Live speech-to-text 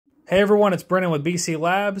Hey everyone, it's Brennan with BC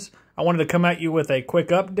Labs. I wanted to come at you with a quick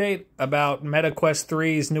update about Meta Quest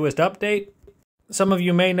 3's newest update. Some of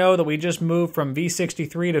you may know that we just moved from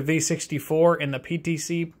v63 to v64 in the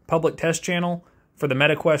PTC public test channel for the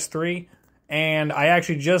Meta Quest 3, and I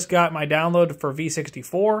actually just got my download for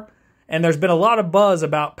v64, and there's been a lot of buzz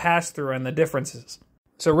about pass-through and the differences.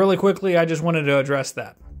 So really quickly, I just wanted to address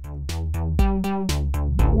that.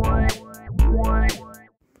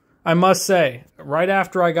 I must say, right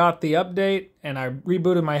after I got the update and I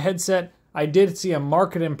rebooted my headset, I did see a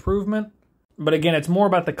marked improvement. But again, it's more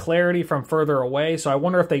about the clarity from further away, so I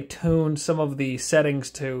wonder if they tuned some of the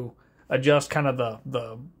settings to adjust kind of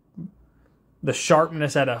the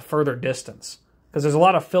sharpness at a further distance. Because there's a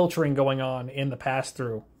lot of filtering going on in the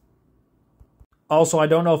pass-through. Also, I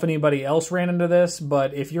don't know if anybody else ran into this,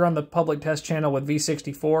 but if you're on the public test channel with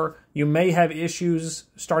v64, you may have issues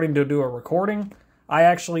starting to do a recording. I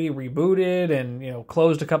actually rebooted and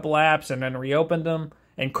closed a couple apps and then reopened them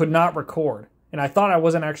and could not record. And I thought I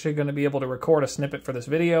wasn't actually going to be able to record a snippet for this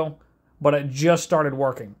video, but it just started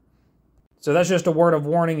working. So that's just a word of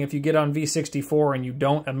warning. If you get on v64 and you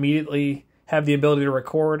don't immediately have the ability to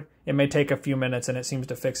record, it may take a few minutes and it seems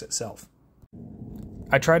to fix itself.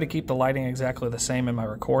 I tried to keep the lighting exactly the same in my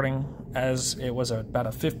recording, as it was about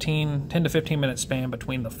a 10 to 15 minute span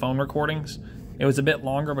between the phone recordings. It was a bit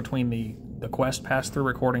longer between the Quest pass-through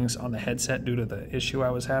recordings on the headset due to the issue I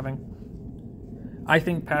was having. I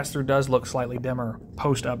think pass-through does look slightly dimmer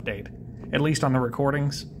post-update, at least on the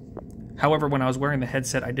recordings. However, when I was wearing the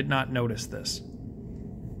headset, I did not notice this.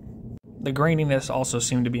 The graininess also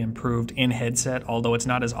seemed to be improved in headset, although it's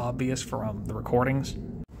not as obvious from the recordings.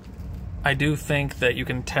 I do think that you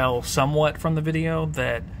can tell somewhat from the video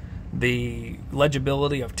that the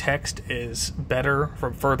legibility of text is better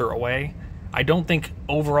from further away. I don't think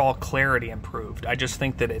overall clarity improved. I just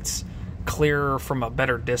think that it's clearer from a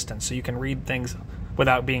better distance, so you can read things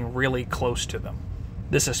without being really close to them.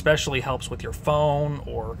 This especially helps with your phone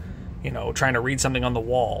or, trying to read something on the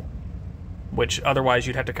wall, which otherwise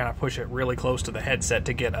you'd have to kind of push it really close to the headset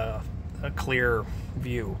to get a clear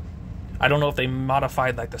view. I don't know if they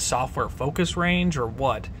modified like the software focus range or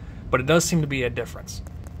what, but it does seem to be a difference.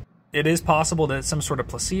 It is possible that it's some sort of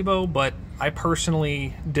placebo, but I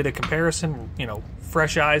personally did a comparison,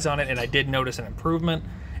 fresh eyes on it, and I did notice an improvement,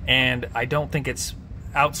 and I don't think it's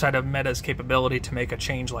outside of Meta's capability to make a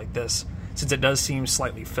change like this, since it does seem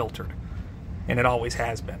slightly filtered, and it always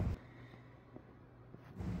has been.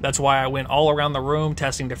 That's why I went all around the room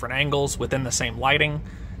testing different angles within the same lighting,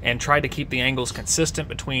 and tried to keep the angles consistent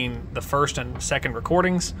between the first and second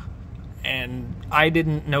recordings, and I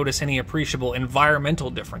didn't notice any appreciable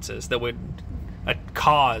environmental differences that would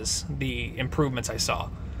cause the improvements I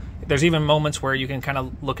saw. There's even moments where you can kind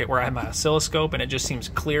of look at where I have my oscilloscope and it just seems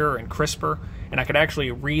clearer and crisper, and I could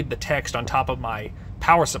actually read the text on top of my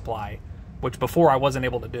power supply, which before I wasn't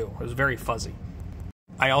able to do. It was very fuzzy.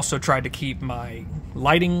 I also tried to keep my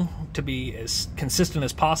lighting to be as consistent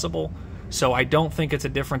as possible, so I don't think it's a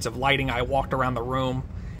difference of lighting. I walked around the room.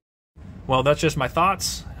 Well, that's just my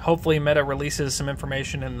thoughts. Hopefully Meta releases some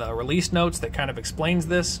information in the release notes that kind of explains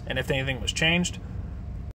this and if anything was changed.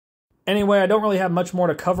 Anyway, I don't really have much more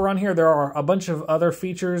to cover on here. There are a bunch of other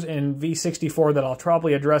features in v64 that I'll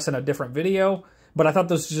probably address in a different video, but I thought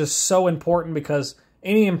this was just so important because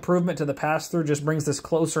any improvement to the pass-through just brings this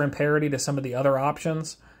closer in parity to some of the other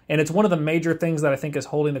options, and it's one of the major things that I think is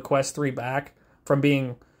holding the Quest 3 back from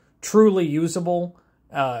being truly usable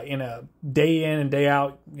in a day in and day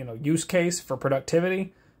out use case for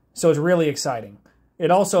productivity. So it's really exciting.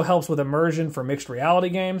 It also helps with immersion for mixed reality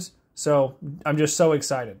games, so I'm just so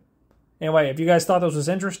excited. Anyway, if you guys thought this was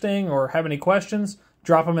interesting or have any questions,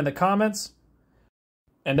 drop them in the comments.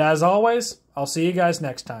 And as always, I'll see you guys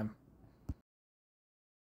next time.